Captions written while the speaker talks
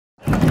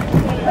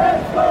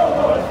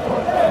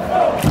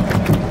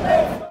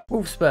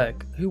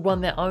Wolfsburg, who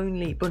won their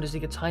only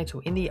Bundesliga title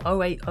in the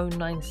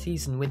 08-09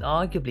 season with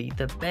arguably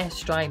the best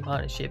striking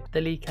partnership the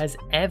league has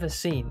ever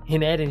seen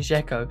in Edin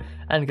Dzeko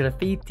and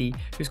Graffiti,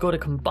 who scored a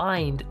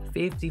combined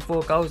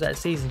 54 goals that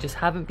season, just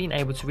haven't been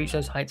able to reach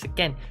those heights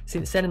again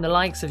since sending the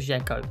likes of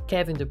Dzeko,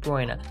 Kevin De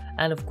Bruyne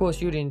and of course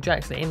Julian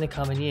Draxler in the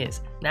coming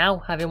years. Now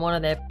having one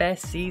of their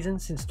best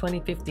seasons since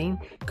 2015,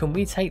 can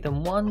we take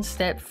them one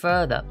step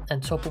further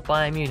and topple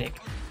Bayern Munich?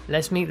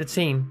 Let's meet the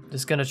team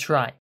that's going to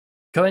try.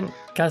 Cohen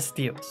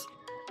Casteels.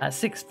 At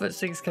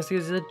 6'6", Casteels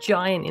is a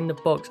giant in the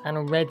box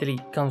and readily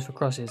comes for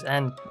crosses,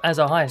 and as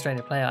our highest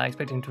rated player I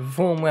expect him to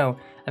perform well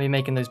and be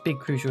making those big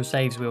crucial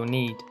saves we'll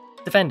need.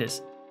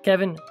 Defenders,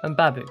 Kevin and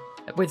Babu.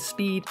 With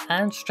speed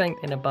and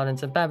strength in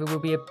abundance, and Babu will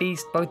be a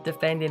beast both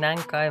defending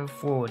and going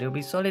forward. He'll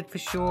be solid for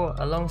sure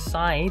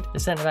alongside the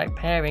centre back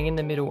pairing in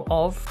the middle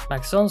of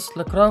Maxence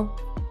Lecroix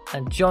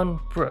and John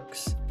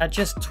Brooks. At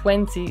just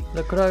 20,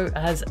 Lecroix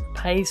has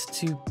pace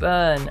to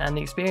burn, and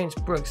the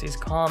experienced Brooks is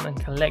calm and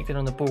collected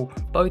on the ball,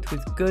 both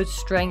with good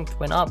strength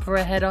when up for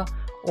a header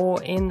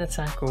or in the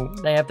tackle.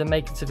 They have the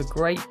makings of a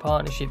great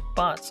partnership,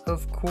 but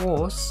of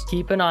course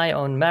keep an eye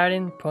on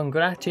Marin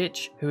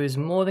Pongracic, who is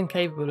more than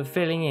capable of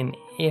filling in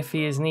if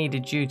he is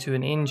needed due to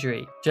an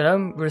injury.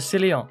 Jerome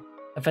Roussillon,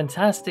 a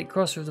fantastic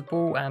crosser of the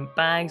ball and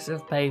bags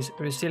of pace.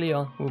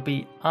 Roussillon will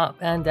be up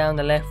and down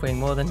the left wing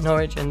more than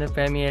Norwich in the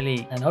Premier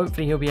League, and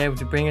hopefully he'll be able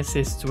to bring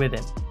assists with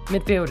him.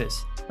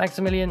 Midfielders,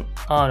 Maximilian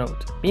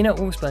Arnold, been at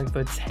Wolfsburg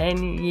for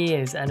 10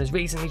 years and has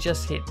recently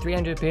just hit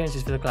 300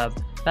 appearances for the club.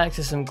 Backs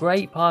to some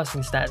great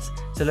passing stats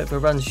to look for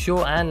runs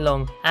short and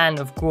long, and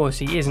of course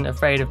he isn't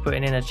afraid of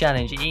putting in a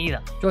challenge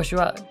either.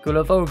 Joshua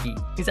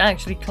Gulavogi is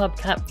actually club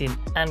captain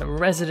and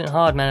resident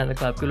hardman at the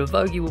club.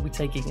 Gulavogi will be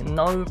taking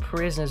no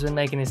prisoners when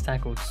making his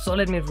tackles.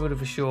 Solid midfielder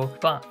for sure,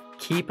 but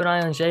keep an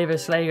eye on Javier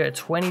Slager at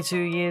 22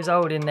 years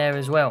old in there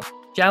as well.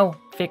 João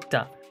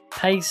Victor,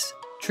 pace,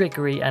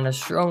 trickery and a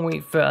strong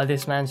weak foot are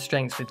this man's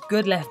strengths. With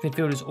good left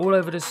midfielders all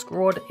over the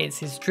squad, it's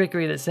his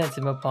trickery that sets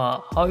him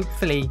apart.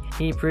 Hopefully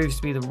he proves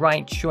to be the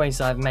right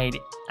choice I've made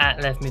at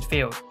left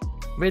midfield.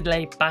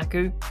 Ridley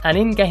Baku, an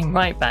in-game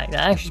right back that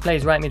actually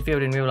plays right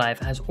midfield in real life,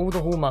 has all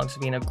the hallmarks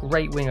of being a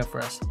great winger for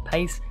us.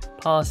 Pace,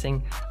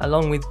 passing,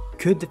 along with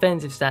good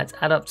defensive stats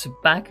add up to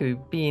Baku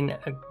being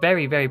a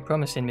very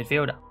promising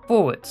midfielder.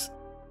 Forwards,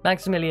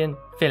 Maximilian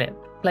Philipp.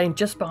 Playing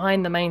just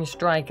behind the main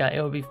striker, it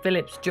will be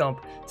Philip's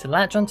job to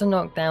latch onto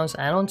knockdowns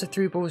and onto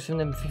through balls from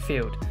the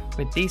midfield.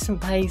 With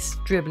decent pace,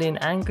 dribbling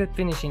and good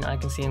finishing, I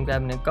can see him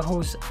grabbing the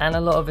goals and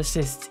a lot of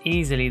assists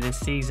easily this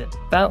season.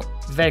 About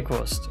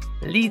Weghorst.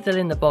 Lethal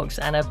in the box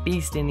and a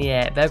beast in the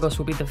air, Weghorst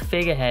will be the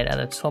figurehead at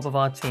the top of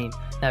our team.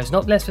 Now he's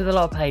not blessed with a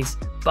lot of pace,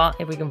 but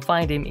if we can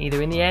find him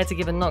either in the air to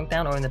give a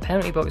knockdown or in the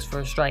penalty box for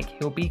a strike,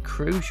 he'll be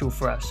crucial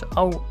for us.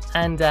 Oh,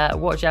 and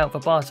watch out for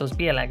Bartosz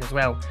Bielak as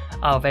well,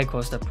 our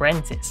Weghorst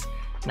apprentice.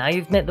 Now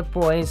you've met the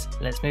boys,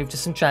 let's move to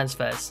some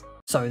transfers.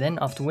 So then,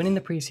 after winning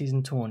the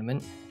pre-season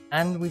tournament,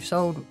 and we've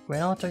sold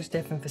Renato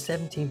Steffen for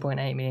 17.8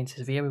 million to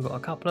Sevilla, we've got a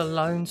couple of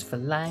loans for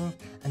Lang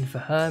and for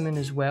Herman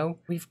as well.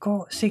 We've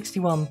got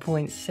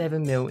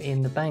 61.7 mil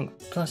in the bank,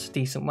 plus a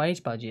decent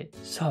wage budget.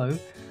 So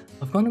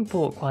I've gone and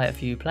bought quite a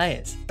few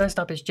players. First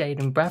up is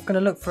Jaden Braff. Going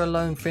to look for a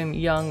loan for him,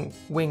 young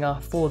winger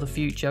for the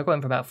future. I got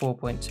him for about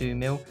 4.2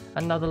 mil.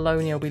 Another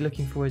loan I'll be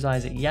looking for is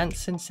Isaac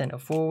Janssen, centre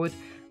forward.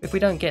 If we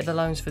don't get the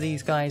loans for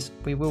these guys,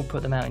 we will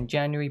put them out in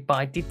January, but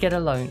I did get a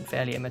loan for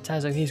Elliot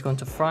Matazo. He's gone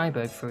to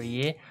Freiburg for a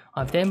year.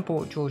 I've then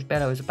bought George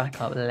Bello as a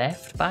backup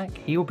left back.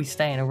 He will be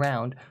staying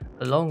around,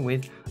 along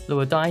with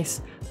Lua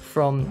Dice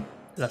from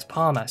Las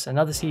Palmas.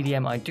 Another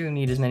CDM. I do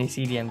need as many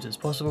CDMs as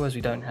possible as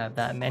we don't have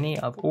that many.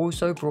 I've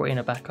also brought in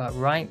a backup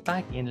right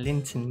back in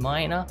Linton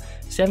Minor,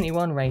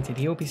 71 rated.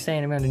 He'll be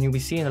staying around and you'll be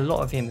seeing a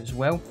lot of him as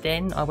well.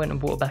 Then I went and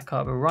bought a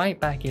backup right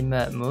back in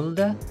Mert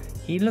Mulder.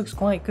 He looks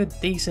quite good,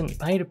 decent,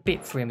 paid a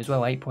bit for him as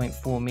well,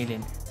 8.4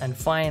 million. And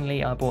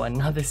finally, I bought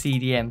another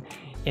CDM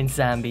in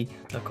Zambi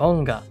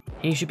Lokonga.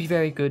 He should be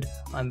very good.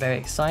 I'm very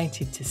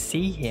excited to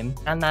see him.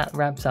 And that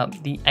wraps up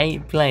the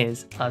 8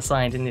 players I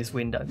signed in this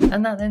window.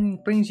 And that then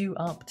brings you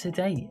up to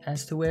date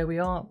as to where we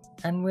are.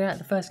 And we're at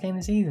the first game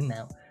of the season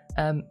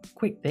now.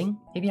 Quick thing,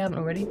 if you haven't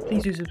already,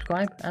 please do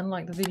subscribe and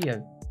like the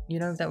video. You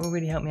know, that will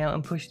really help me out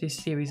and push this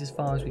series as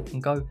far as we can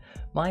go.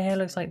 My hair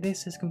looks like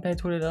this as compared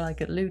to what it looked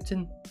like at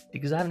Luton,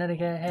 because I haven't had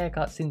a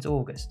haircut since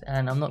August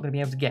and I'm not going to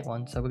be able to get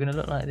one, so we're going to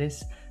look like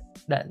this.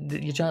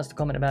 Your chance to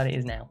comment about it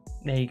is now.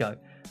 There you go.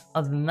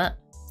 Other than that,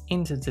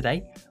 into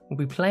today, we'll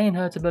be playing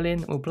Hertha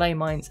Berlin, we'll play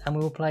Mainz and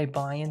we'll play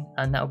Bayern,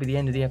 and that'll be the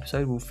end of the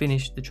episode. We'll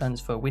finish the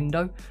transfer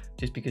window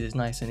just because it's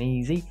nice and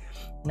easy.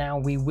 Now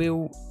we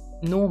will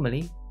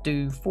normally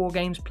do 4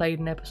 games played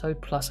an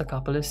episode plus a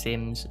couple of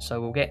sims,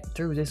 so we'll get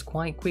through this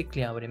quite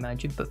quickly, I would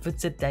imagine. But for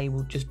today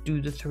we'll just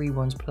do the 3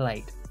 ones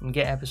played and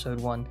get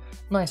episode 1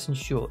 nice and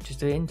short,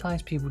 just to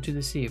entice people to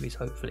the series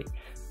hopefully.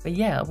 But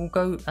yeah, we'll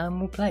go and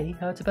we'll play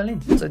Hertha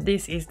Berlin. So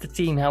this is the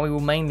team, how we will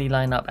mainly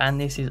line up, and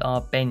this is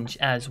our bench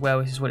as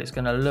well. This is what it's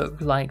going to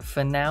look like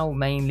for now.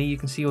 Mainly, you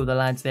can see all the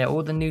lads there.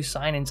 All the new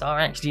signings are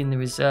actually in the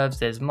reserves.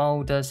 There's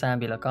Mulder,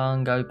 Sambi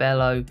Lakango,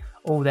 Bello.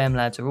 All them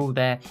lads are all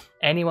there.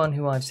 Anyone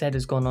who I've said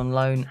has gone on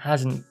loan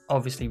hasn't,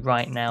 obviously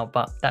right now,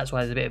 but that's why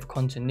there's a bit of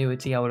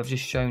continuity. I would have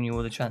just shown you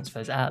all the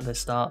transfers at the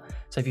start.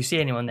 So if you see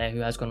anyone there who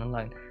has gone on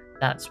loan,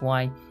 that's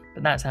why.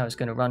 But that's how it's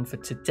going to run for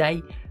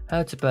today.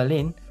 Hertha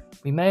Berlin,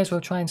 we may as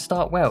well try and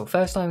start well.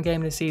 First time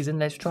game of the season,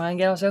 let's try and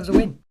get ourselves a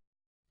win.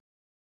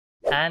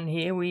 And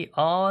here we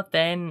are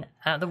then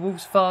at the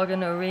Wolfsburg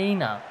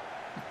Arena.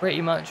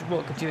 Pretty much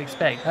what could you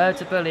expect?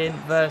 Hertha Berlin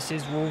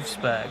versus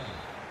Wolfsburg.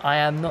 I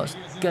am not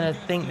going to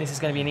think this is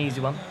going to be an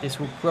easy one.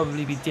 This will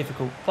probably be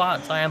difficult,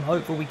 but I am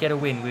hopeful we get a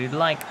win. We would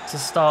like to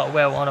start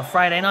well on a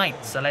Friday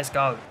night, so let's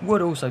go.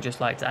 Would also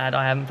just like to add,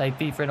 I haven't played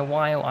FIFA in a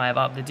while. I have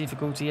upped the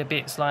difficulty a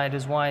bit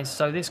sliders-wise,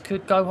 so this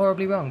could go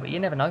horribly wrong, but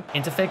you never know.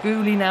 Into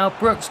Feghouli now.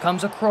 Brooks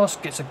comes across,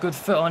 gets a good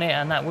foot on it,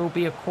 and that will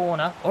be a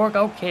corner or a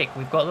goal kick.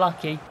 We've got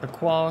lucky. The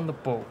Qua on the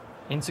ball.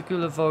 Into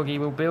Gulavogi,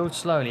 will build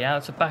slowly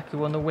out to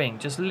Baku on the wing.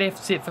 Just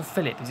lifts it for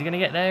Philip. Is he going to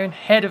get there? And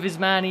head of his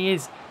man he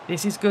is.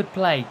 This is good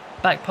play.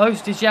 Back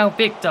post is João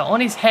Victor on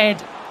his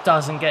head.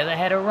 Doesn't get the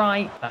header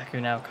right.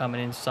 Baku now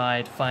coming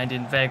inside,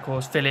 finding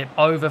Weghorst. Philip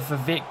over for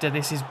Victor.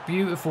 This is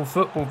beautiful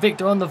football.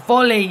 Victor on the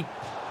volley.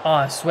 Oh,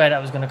 I swear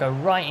that was going to go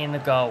right in the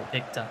goal.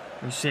 Victor.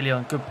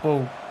 Roussillon, good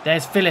ball.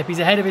 There's Philip. He's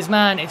ahead of his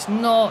man. It's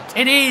not.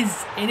 It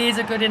is. It is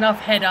a good enough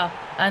header.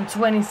 And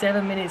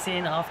 27 minutes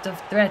in, after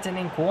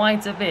threatening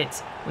quite a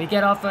bit, we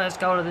get our first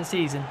goal of the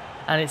season.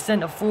 And it's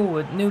centre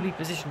forward, newly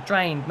position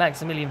trained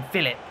Maximilian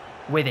Philip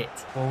with it.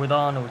 Or with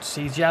Arnold.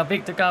 Sees João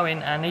Victor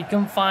going and he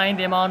can find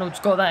him. Arnold's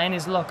got that in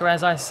his locker,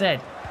 as I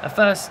said.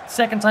 A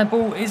second time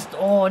ball is,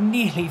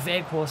 nearly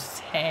Weghorst's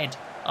head.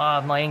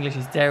 My English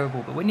is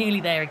terrible, but we're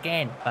nearly there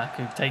again.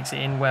 Baku takes it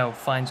in well,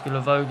 finds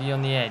Gulavogi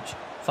on the edge,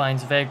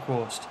 finds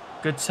Weghorst.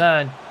 Good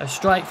turn, a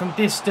strike from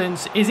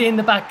distance is in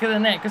the back of the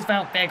net because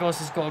Weghorst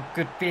has got a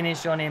good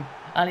finish on him,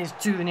 and it's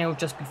 2-0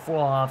 just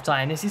before half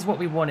time. This is what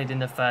we wanted in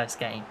the first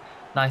game.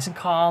 Nice and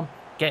calm,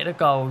 get the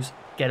goals,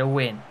 get a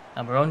win.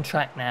 And we're on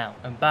track now.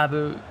 And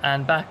Babu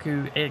and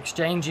Baku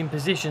exchanging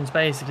positions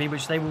basically,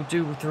 which they will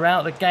do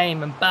throughout the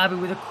game. And Babu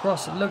with a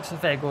cross that looks for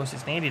Weghorst,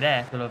 it's nearly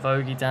there.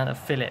 Gulavogi down to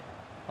Philip.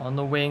 On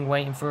the wing,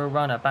 waiting for a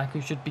runner. Baku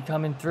should be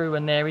coming through,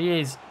 and there he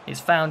is. It's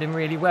found him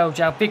really well.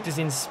 João Victor's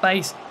in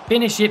space.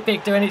 Finish it,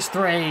 Victor, and it's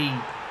 3.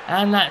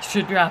 And that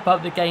should wrap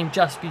up the game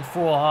just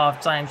before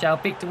half-time.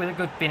 João Victor with a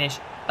good finish.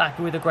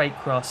 Baku with a great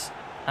cross.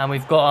 And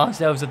we've got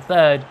ourselves a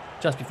third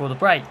just before the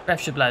break.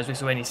 Ref should blow his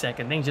whistle any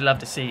second. Things you'd love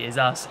to see is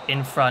us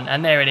in front.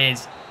 And there it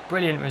is.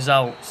 Brilliant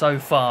result so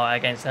far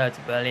against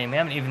Hertha Berlin. We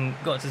haven't even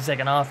got to the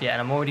second half yet,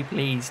 and I'm already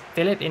pleased.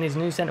 Philip, in his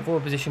new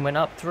centre-forward position, went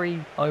up 3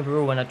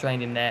 overall when I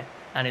trained him there.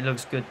 And it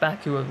looks good.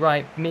 Baku at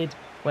right mid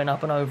went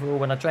up and overall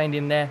when I trained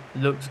him there.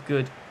 Looks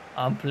good.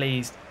 I'm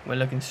pleased. We're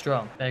looking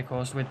strong.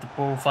 Weghorst with the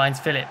ball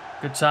finds Philip.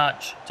 Good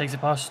touch. Takes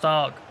it past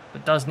Stark,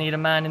 but does need a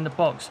man in the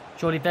box.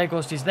 Surely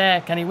Weghorst is there.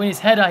 Can he win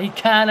his header? He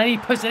can, and he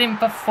puts it in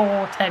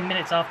for 10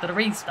 minutes after the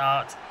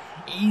restart.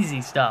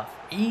 Easy stuff.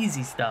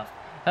 Easy stuff.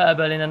 Hertha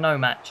Berlin a no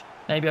match.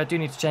 Maybe I do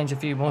need to change a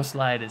few more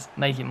sliders,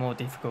 make it more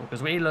difficult,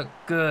 because we look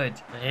good.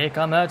 But here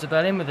come Hertha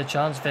Berlin with a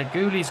chance.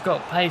 Fegouli's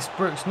got pace,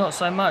 Brooks not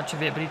so much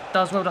of it, but he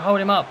does well to hold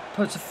him up.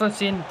 Puts a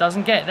foot in,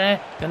 doesn't get there.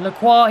 And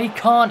Lacroix, he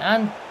can't,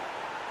 and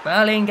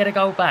Berlin get a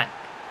goal back.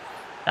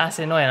 That's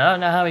annoying. I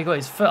don't know how he got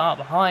his foot up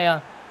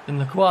higher than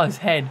Lacroix's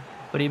head,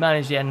 but he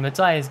managed it, and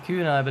Matthias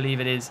Kuna, I believe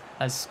it is,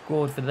 has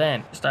scored for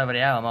them. Just over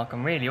the hour mark,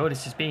 and really all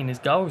this has been is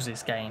goals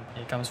this game.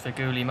 Here comes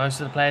Feghouli.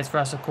 Most of the players for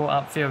us are caught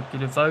upfield.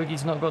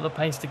 Gulavogi's not got the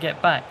pace to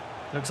get back.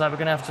 Looks like we're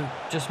going to have to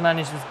just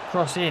manage to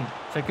cross in.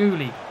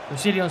 Feghouli.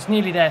 Roussillon's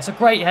nearly there. It's a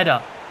great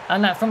header.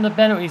 And that from the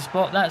penalty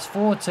spot, that's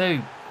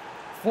 4-2.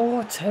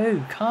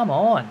 4-2. Come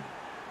on.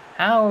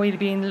 How are we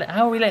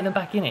letting them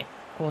back in it?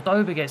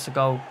 Cordoba gets a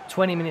goal.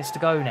 20 minutes to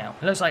go now.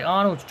 It looks like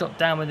Arnold's dropped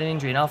down with an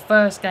injury. In our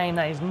first game,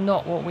 that is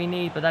not what we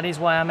need, but that is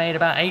why I made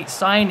about 8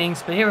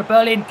 signings. But here at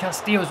Berlin,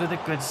 Castillo's with a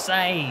good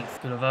save.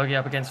 Gulavogi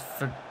up against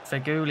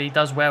Feghouli.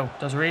 Does well.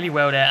 Does really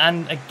well there.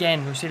 And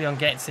again, Roussillon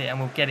gets it and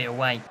will get it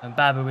away. And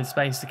Babu with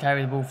space to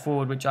carry the ball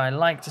forward, which I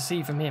like to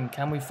see from him.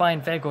 Can we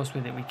find Weghorst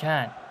with it? We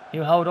can.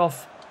 He'll hold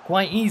off.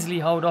 Quite easily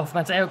hold off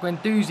Matteo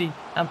Guendouzi,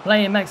 and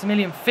playing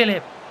Maximilian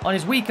Philip on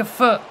his weaker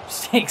foot.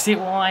 Sticks it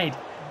wide.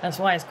 That's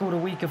why it's called a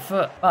weaker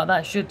foot. But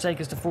that should take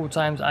us to full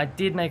times. I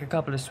did make a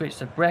couple of switches.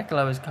 So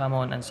Brekalo has come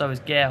on, and so has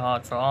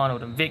Gerhard for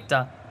Arnold and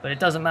Victor. But it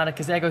doesn't matter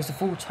because there goes the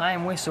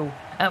full-time whistle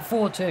at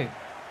 4-2.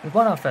 We've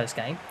won our first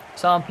game,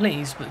 so I'm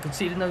pleased. But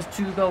conceding those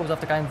 2 goals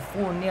after going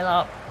 4-0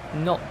 up,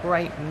 not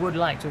great. Would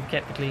like to have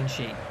kept the clean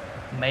sheet.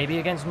 Maybe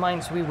against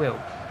Mainz we will.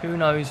 Who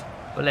knows?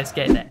 But let's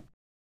get there.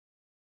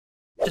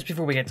 Just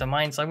before we get to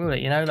Mainz, I will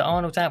let you know that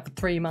Arnold's out for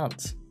 3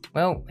 months.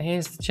 Well,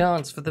 here's the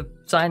chance for the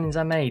signings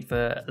I made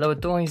for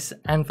Loadois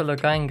and for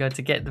Loganga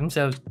to get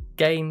themselves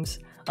games.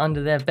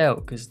 under their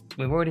belt because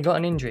we've already got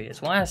an injury.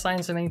 That's why I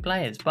signed so many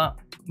players, but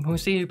we'll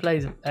see who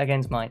plays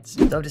against Mainz.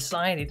 So I've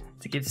decided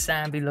to give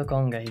Sambi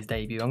Lokonga his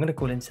debut. I'm going to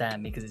call him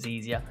Sambi because it's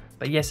easier.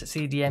 But yes, at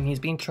CDM, he's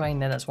been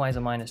trained there. That's why he's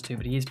a -2,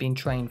 but he is being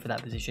trained for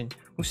that position.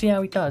 We'll see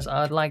how he does.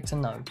 I'd like to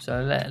know.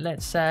 So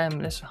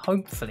let's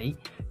hopefully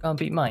go and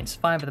beat Mainz.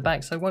 5 at the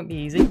back, so it won't be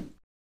easy.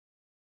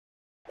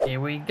 Here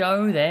we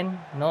go then.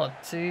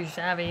 Not too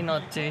shabby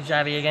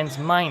against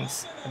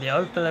Mainz at the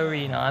Opel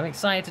Arena. I'm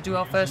excited to do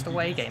our first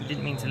away game.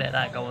 Didn't mean to let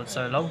that go on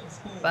so long,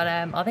 but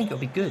I think it'll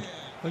be good.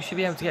 We should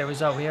be able to get a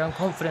result here. I'm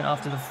confident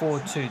after the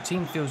 4-2.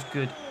 Team feels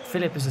good.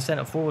 Philip as a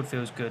centre forward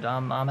feels good.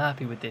 I'm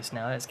happy with this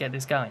now. Let's get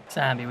this going.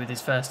 Sambi with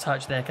his first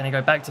touch there. Can he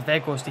go back to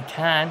Weghorst? He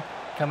can.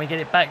 Can we get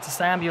it back to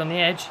Sambi on the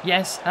edge?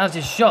 Yes. How's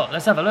his shot?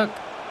 Let's have a look.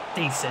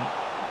 Decent.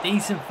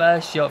 Decent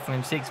first shot from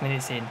him 6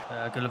 minutes in.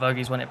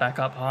 Gulavogi's won it back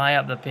up high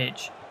up the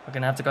pitch. We're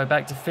going to have to go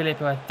back to Philip,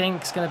 who I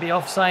think is going to be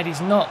offside.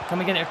 He's not. Can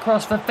we get it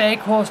across for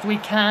Weghorst? We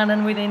can,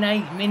 and within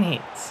 8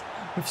 minutes.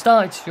 We've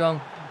started strong.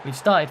 We've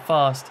started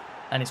fast.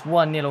 And it's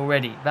 1-0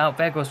 already. Wout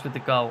Weghorst with the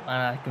goal.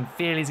 And I can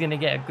feel he's going to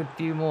get a good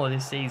few more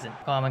this season.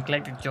 Calm and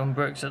collected. John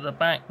Brooks at the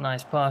back.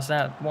 Nice pass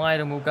out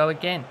wide and we'll go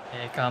again.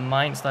 Here come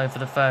Mainz though for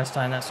the first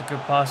time. That's a good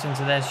pass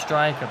into their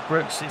striker.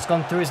 Brooks, it's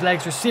gone through his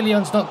legs.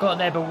 Roussillon's not got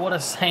there, but what a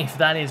save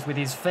that is with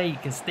his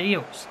feet.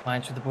 Casteels.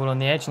 Mainz with the ball on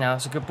the edge now.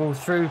 It's a good ball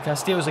through.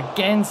 Casteels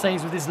again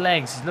saves with his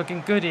legs. He's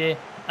looking good here.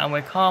 And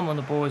we're calm on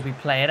the ball as we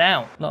play it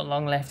out. Not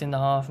long left in the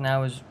half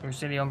now as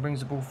Roussillon brings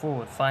the ball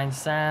forward. Finds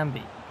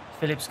Sambi.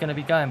 Philip's going to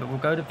be going, but we'll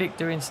go to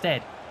Victor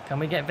instead. Can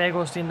we get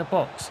Weghorst in the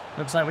box?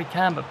 Looks like we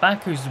can, but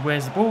Baku's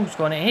where's the ball's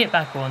gone. It hit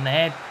Baku on the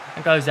head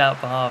and goes out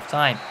for half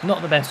time.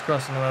 Not the best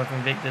cross in the world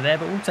from Victor there,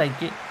 but we'll take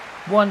it.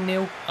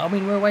 1-0. I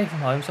mean, we're away from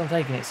home, so I'm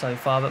taking it so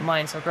far, but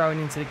Mainz are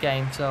growing into the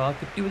game, so I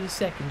could do with a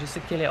second just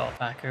to kill it off.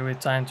 Baku with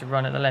time to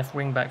run at the left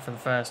wing back for the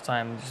first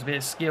time. Just a bit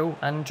of skill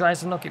and tries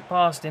to knock it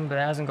past him, but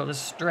it hasn't got the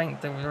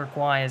strength that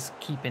requires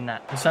keeping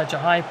that. With such a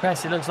high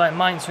press, it looks like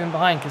Mainz are in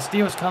behind.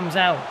 Casteels comes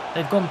out.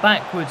 They've gone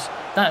backwards.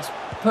 That's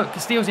put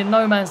Casteels in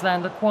no man's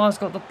land. Lacroix's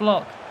got the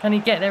block. Can he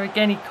get there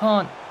again? He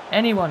can't.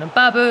 Anyone. And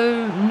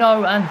Babu,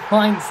 no, and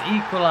Mainz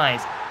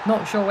equalise.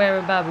 Not sure where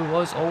Babu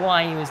was or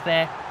why he was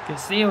there.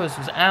 Casteels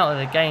was out of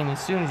the game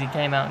as soon as he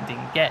came out and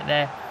didn't get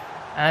there.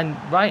 And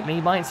rightly,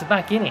 Mainz are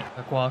back in it.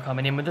 Lacroix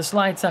coming in with the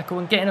slide tackle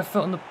and getting a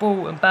foot on the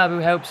ball, and Babu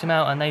helps him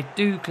out, and they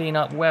do clean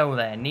up well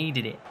there.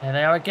 Needed it. There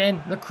they are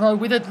again. Lacroix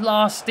with a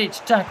last-ditch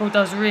tackle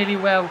does really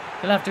well.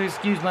 You'll have to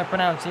excuse my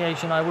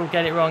pronunciation. I will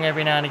get it wrong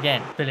every now and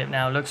again. Philip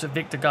now looks at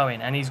Victor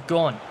going, and he's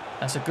gone.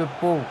 That's a good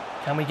ball.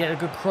 Can we get a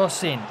good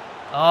cross in?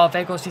 Oh,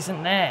 Weghorst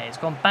isn't there. It's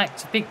gone back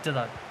to Victor,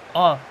 though.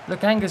 Oh,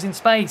 Lukanga's in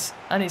space,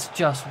 and it's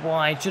just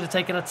wide. Should have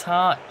taken a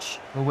touch.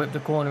 We'll whip the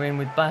corner in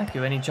with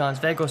Baku. Any chance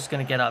Weghorst is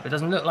going to get up? It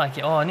doesn't look like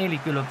it. Oh, nearly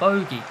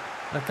Gulavogi.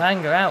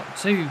 Lukanga out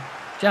too.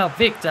 João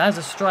Victor has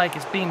a strike.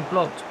 It's been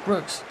blocked.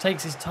 Brooks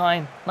takes his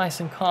time, nice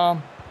and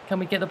calm. Can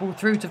we get the ball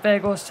through to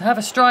Weghorst to have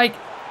a strike?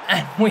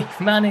 And we've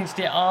managed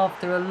it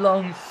after a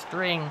long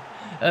string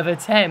of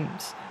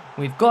attempts.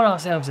 We've got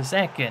ourselves a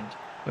second.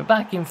 We're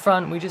back in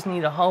front. We just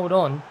need to hold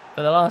on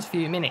for the last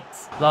few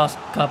minutes. Last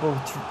couple,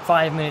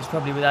 5 minutes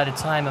probably with added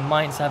time, and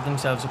Mainz have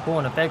themselves a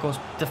corner. Weghorst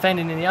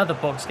defending in the other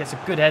box gets a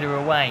good header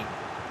away.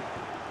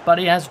 But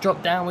he has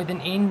dropped down with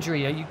an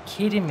injury. Are you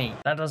kidding me?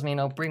 That does mean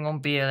I'll bring on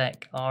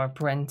Bielek, our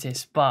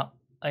apprentice, but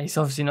it's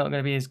obviously not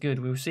going to be as good.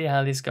 We'll see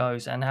how this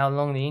goes and how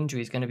long the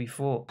injury is going to be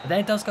for. But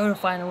there does go to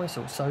final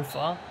whistle. So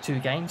far, 2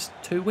 games,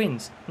 2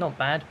 wins. Not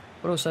bad,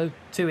 but also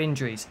 2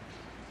 injuries.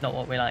 Not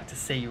what we like to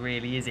see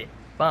really, is it?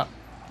 But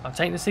I've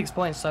taken the 6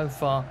 points so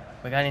far.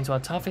 We're going into our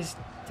toughest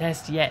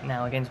test yet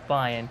now against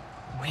Bayern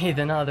with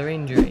another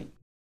injury.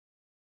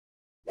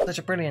 Such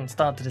a brilliant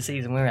start to the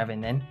season we're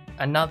having then.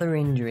 Another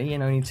injury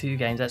in only 2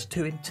 games. That's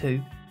 2 in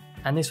 2.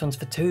 And this one's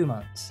for 2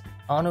 months.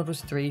 Arnold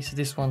was 3, so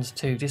this one's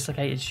 2.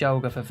 Dislocated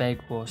shoulder for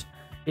Weghorst.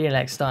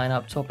 Bielek starting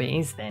up top it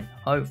is then.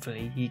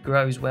 Hopefully he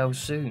grows well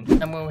soon.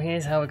 And well,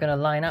 here's how we're going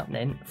to line up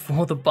then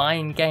for the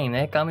Bayern game.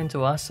 They're coming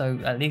to us, so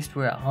at least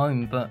we're at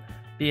home, but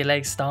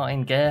Bielek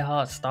starting,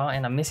 Gerhardt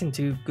starting. I'm missing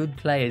 2 good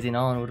players in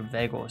Arnold and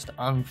Weghorst,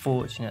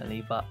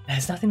 unfortunately, but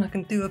there's nothing I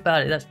can do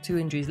about it. That's 2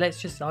 injuries. Let's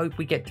just hope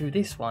we get through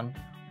this one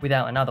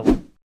without another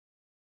one.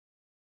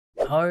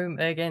 Home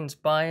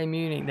against Bayern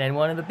Munich then.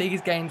 One of the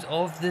biggest games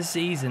of the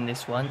season,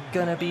 this one.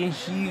 Gonna be a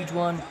huge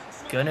one.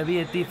 Gonna be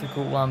a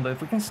difficult one, but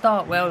if we can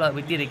start well like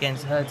we did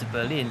against Hertha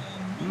Berlin,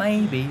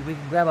 maybe we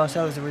can grab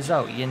ourselves a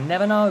result. You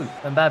never know.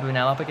 And Babu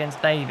now up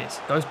against Davis.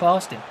 Goes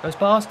past him.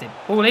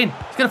 Ball in.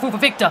 He's going to fall for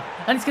Victor.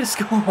 And he's going to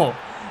score.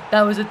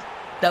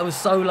 That was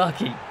so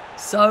lucky.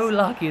 So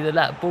lucky that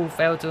that ball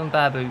fell to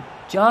Babu.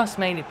 Just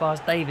made it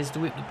past Davis to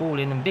whip the ball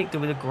in. And Victor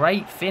with a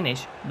great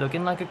finish.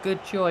 Looking like a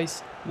good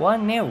choice.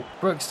 1-0.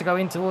 Brooks to go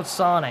in towards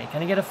Sane.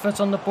 Can he get a foot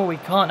on the ball? He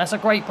can't. That's a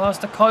great pass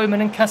to Koeman.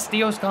 And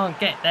Casteels can't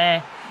get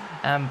there.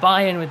 And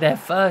Bayern with their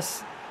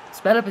first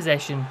spell of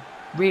possession,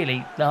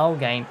 really, the whole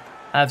game,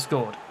 have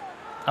scored.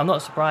 I'm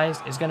not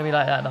surprised. It's going to be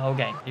like that the whole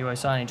game. Leroy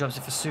Sané drops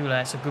it for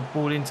Sula. It's a good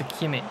ball into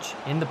Kimmich.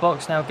 In the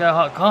box now,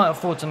 Gerhardt can't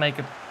afford to make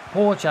a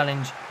poor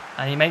challenge.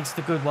 And he makes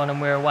the good one and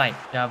we're away.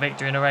 Now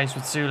Victor in a race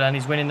with Sula and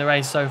he's winning the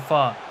race so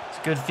far. It's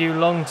a good few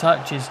long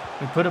touches.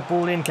 We put a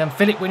ball in. Can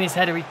Philip win his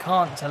header? He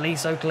can't.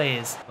 Taliso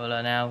clears.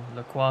 Muller now.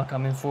 Lacroix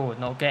coming forward.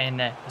 Not getting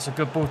there. It's a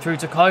good ball through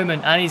to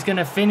Coman. And he's going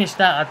to finish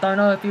that. I don't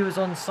know if he was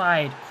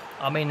onside.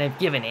 I mean, they've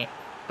given it.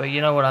 But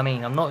you know what I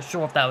mean. I'm not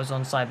sure if that was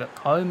onside. But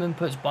Coman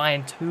puts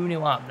Bayern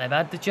 2-0 up. They've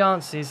had the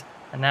chances.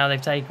 And now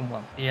they've taken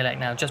one. Bielek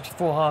now just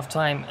before half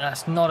time.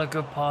 That's not a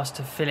good pass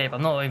to Philip.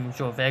 I'm not even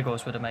sure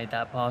Vegos would have made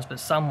that pass. But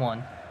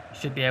someone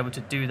should be able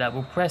to do that.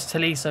 We'll press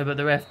Taliso. But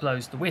the ref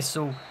blows the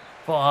whistle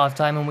for half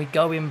time. And we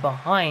go in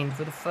behind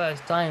for the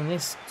first time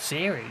this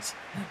series.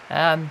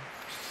 Bayern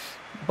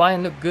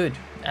look good,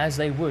 as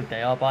they would.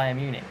 They are Bayern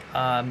Munich.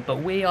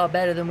 But we are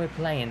better than we're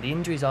playing. The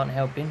injuries aren't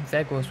helping.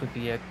 Vegos would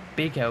be a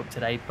big help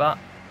today. But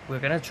we're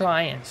going to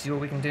try and see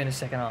what we can do in the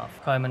second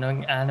half.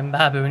 Koeman and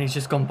Mbabu, and he's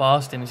just gone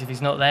past him as if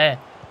he's not there.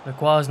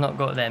 Lacroix's not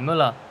got there.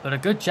 Muller, but a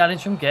good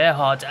challenge from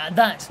Gerhardt.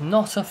 That's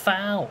not a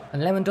foul.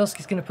 And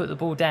Lewandowski's going to put the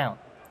ball down.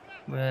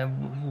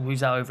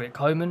 Who's that over it?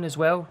 Koeman as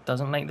well.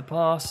 Doesn't make the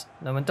pass.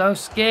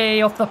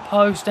 Lewandowski off the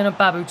post and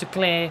Mbabu to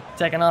clear.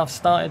 Second half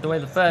started the way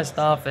the first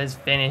half has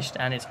finished,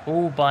 and it's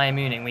all Bayern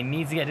Munich. We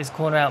need to get this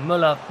corner out.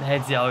 Muller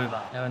heads it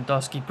over.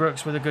 Lewandowski,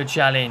 Brooks with a good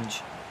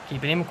challenge.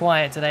 Keeping him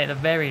quiet today at the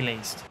very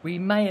least. We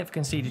may have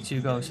conceded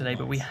 2 goals today,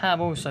 but we have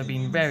also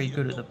been very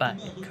good at the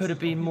back. It could have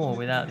been more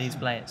without these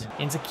players.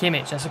 Into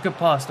Kimmich, that's a good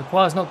pass.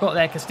 Lacroix's not got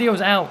there. Castillo's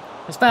out.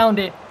 Has found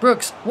it.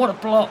 Brooks, what a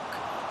block.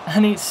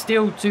 And it's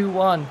still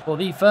 2-1. For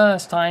the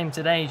first time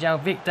today,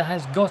 João Victor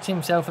has got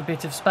himself a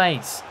bit of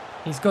space.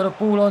 He's got a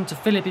ball on to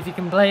Philip. If he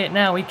can play it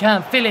now, he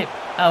can. Philip.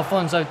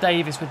 Alphonso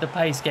Davies with the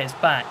pace gets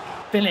back.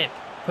 Philip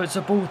puts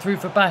a ball through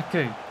for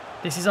Baku.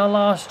 This is our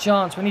last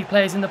chance. We need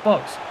players in the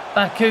box.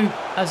 Baku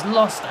has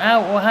lost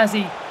out, or has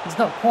he? He's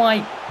not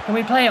quite. Can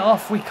we play it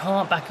off? We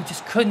can't. Baku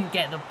just couldn't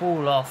get the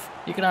ball off.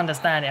 You can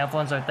understand it.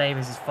 Alphonso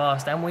Davies is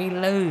fast, and we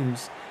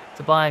lose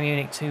to Bayern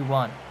Munich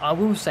 2-1. I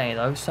will say,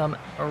 though, some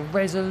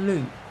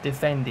resolute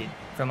defending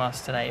from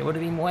us today. It would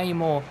have been way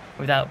more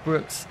without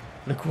Brooks,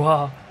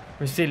 Lacroix,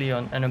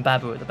 Roussillon and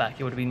Mbabu at the back.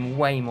 It would have been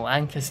way more,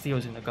 and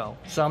Castillo's in the goal.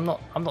 So I'm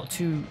not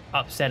too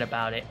upset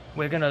about it.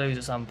 We're going to lose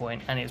at some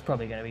point, and it's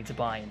probably going to be to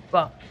Bayern.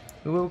 But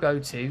we will go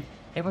to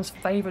everyone's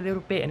favourite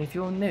little bit, and if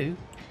you're new,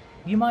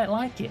 you might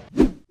like it.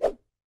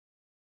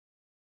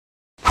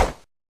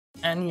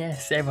 And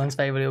yes, everyone's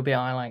favourite little bit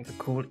I like to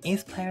call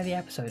is Player of the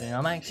Episode, and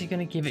I'm actually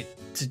going to give it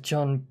to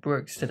John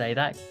Brooks today.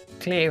 That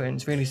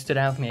clearance really stood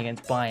out for me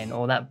against Bayern,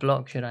 or that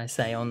block, should I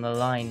say, on the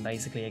line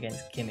basically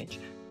against Kimmich.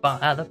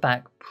 But at the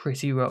back,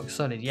 pretty rock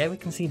solid. Yeah, we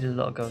conceded a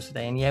lot of goals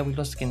today, and yeah, we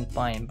lost against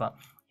Bayern, but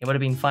it would have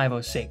been 5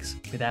 or 6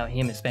 without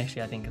him,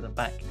 especially I think at the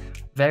back.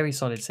 Very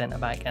solid centre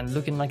back and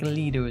looking like a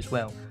leader as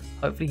well.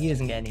 Hopefully he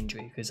doesn't get an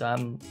injury, because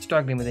I'm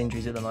struggling with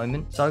injuries at the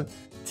moment. So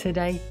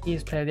today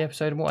is Player of the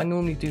Episode, and what I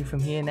normally do from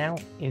here now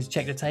is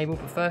check the table,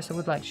 but first I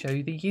would like to show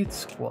you the youth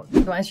squad.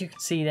 So as you can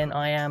see then,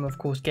 I am of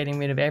course getting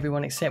rid of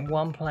everyone except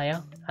one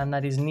player, and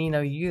that is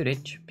Nino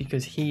Juric,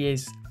 because he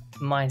is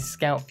my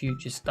Scout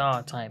Future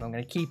star type. I'm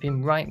going to keep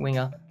him right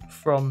winger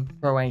from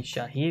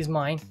Croatia. He is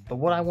mine, but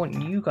what I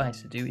want you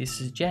guys to do is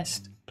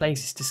suggest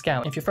places to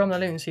scout. If you're from the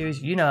Luton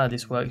series, you know how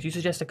this works. You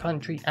suggest a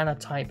country and a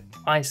type,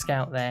 I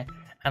scout there,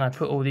 and I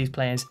put all these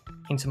players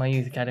into my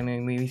youth academy,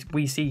 and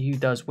we see who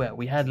does well.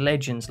 We had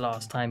legends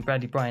last time: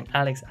 Bradley Bryant,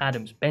 Alex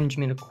Adams,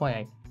 Benjamin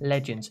Okoye,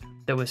 legends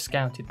that were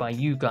scouted by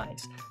you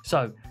guys.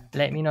 So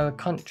let me know a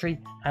country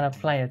and a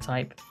player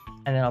type,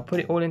 and then I'll put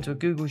it all into a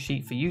Google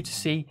sheet for you to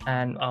see,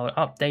 and I'll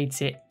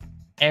update it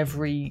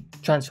every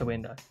transfer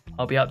window.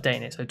 I'll be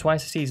updating it, so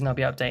twice a season I'll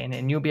be updating it,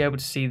 and you'll be able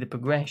to see the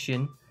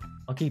progression.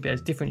 I'll keep it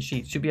as different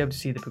sheets. You'll be able to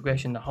see the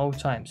progression the whole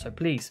time. So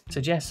please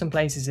suggest some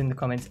places in the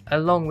comments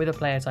along with a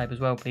player type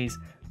as well, please.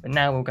 But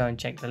now we'll go and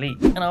check the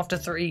league. And after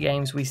 3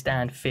 games, we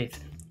stand 5th.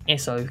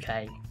 It's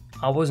okay.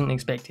 I wasn't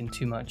expecting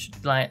too much.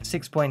 Like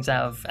 6 points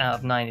out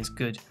of 9 is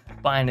good.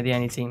 Bayern are the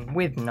only team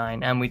with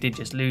 9, and we did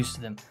just lose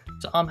to them.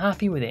 So I'm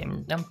happy with it.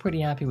 I'm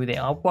pretty happy with it.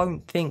 I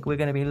won't think we're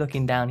going to be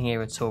looking down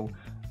here at all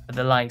at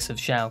the likes of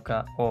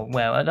Schalke, or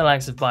well, at the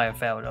likes of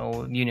Bielefeld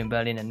or Union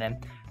Berlin and them.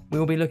 We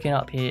will be looking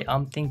up here.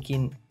 I'm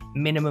thinking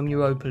minimum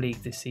Europa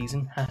League this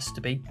season, has to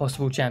be.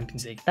 Possible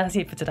Champions League. That's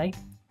it for today.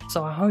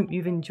 So I hope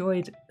you've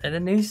enjoyed the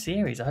new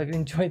series. I hope you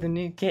enjoyed the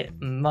new kit,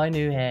 my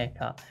new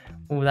haircut,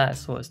 all that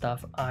sort of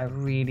stuff. I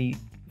really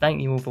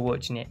thank you all for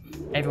watching it.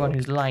 Everyone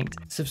who's liked,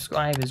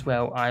 subscribe as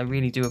well. I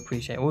really do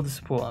appreciate all the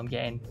support I'm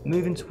getting.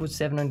 Moving towards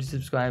 700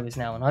 subscribers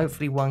now, and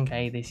hopefully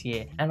 1K this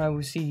year. And I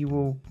will see you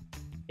all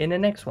in the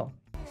next one.